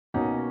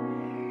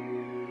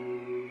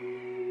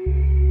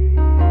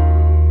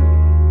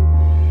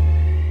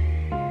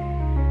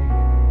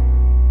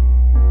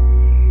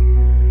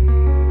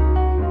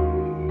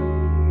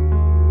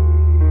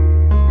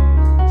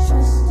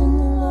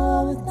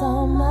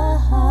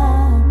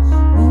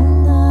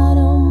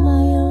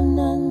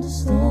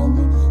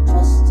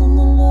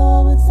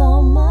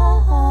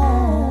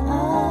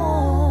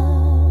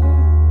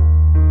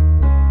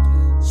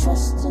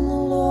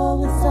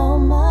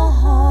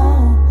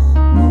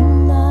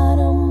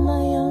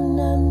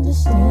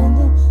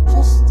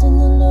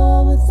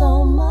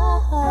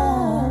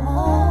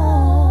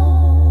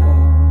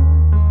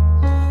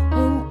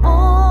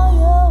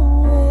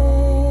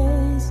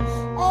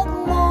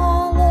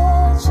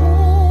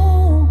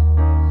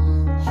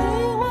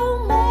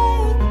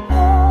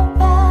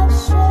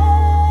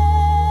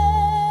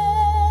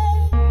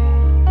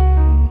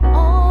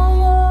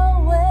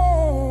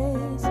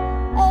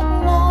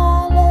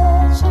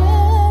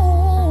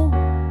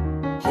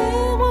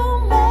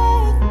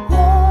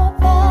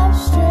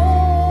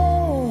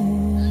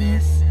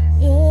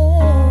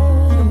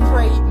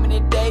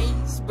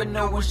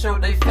won't show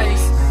their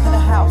face. In a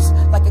house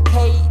like a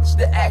cage,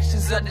 the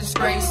actions of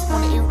disgrace.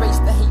 Wanna erase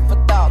the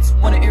hateful thoughts,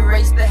 wanna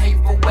erase the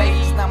hateful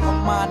ways. Now my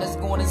mind is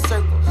going in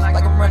circles,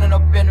 like I'm running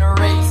up in a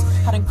race.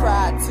 I done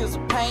cried tears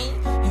of pain,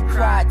 and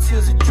cried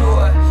tears of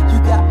joy. You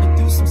got me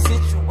through some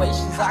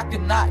situations I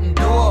could not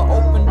endure.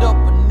 Opened up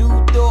a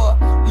new door,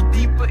 we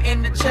deeper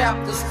in the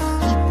chapters.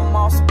 Keep them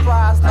all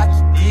surprised like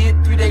he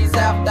did 3 days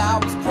after I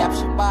was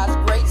captured by his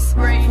grace,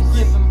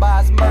 forgiven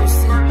by his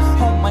mercy.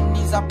 On my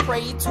knees I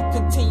pray to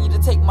continue to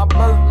take my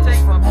burdens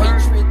from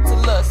hatred to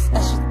lust,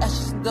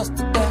 ashes and dust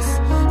to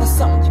dust. That's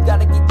something you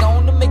gotta get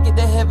on to make it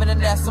to heaven,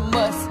 and that's a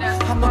must.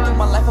 I know through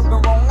my life I've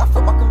been wrong, I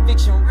felt my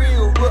conviction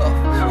real rough.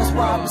 That's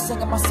why I've been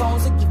singing my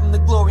songs and giving the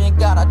glory and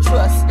God I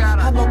trust.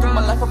 I know through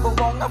my life I've been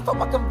wrong, I felt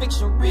my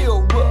conviction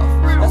real rough.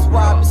 That's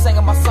why I've been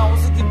singing my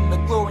songs and giving the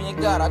glory and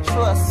God I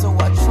trust. So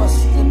I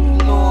trust in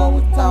the Lord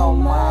with all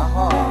my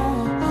heart,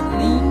 and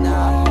lean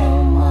not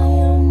on my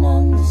own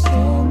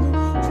understanding.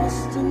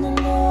 Trust in the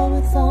Lord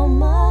with all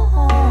my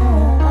heart.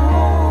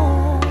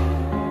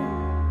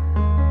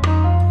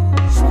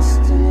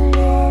 Trust in the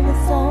Lord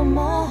with all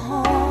my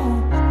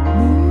heart.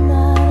 Lean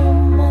not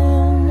on my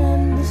own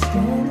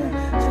understanding.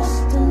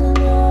 Trust in the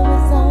Lord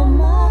with all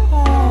my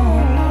heart.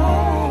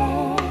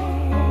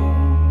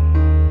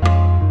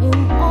 In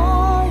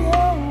all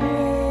your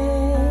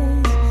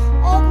ways,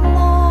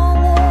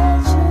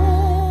 acknowledge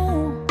Him.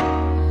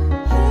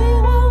 He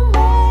will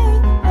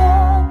make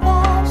your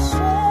path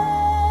straight.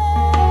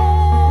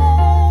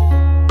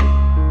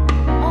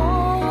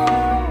 All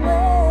your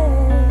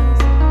ways,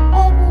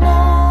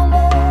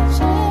 acknowledge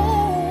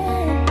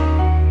Him.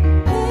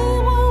 He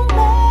will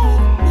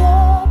make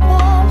your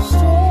path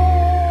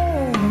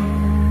straight.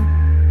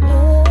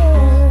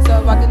 So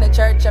walking the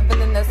church, I'm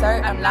feeling this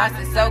hurt, I'm lost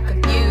and so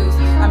confused.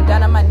 I'm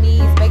down on my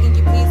knees, begging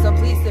you please, so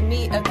please send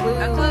me a clue.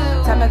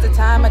 Time after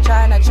time, I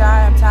try and I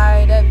try, I'm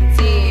tired of the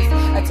tears.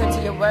 I turn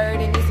to your word,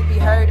 it needs to be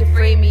heard to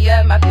free me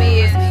of my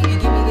fears. You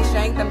give me the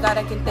strength, I'm glad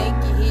I can thank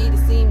you here to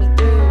see me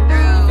through.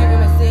 You forgive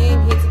my sin,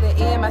 here to the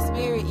end, my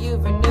spirit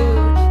you've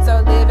renewed.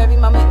 So live every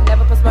moment,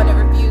 never postpone it,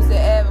 refuse to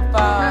ever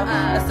fall.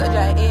 A soldier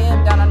I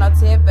am, down on no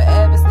 10,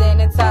 forever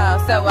standing tall.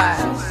 So I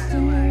Trust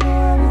in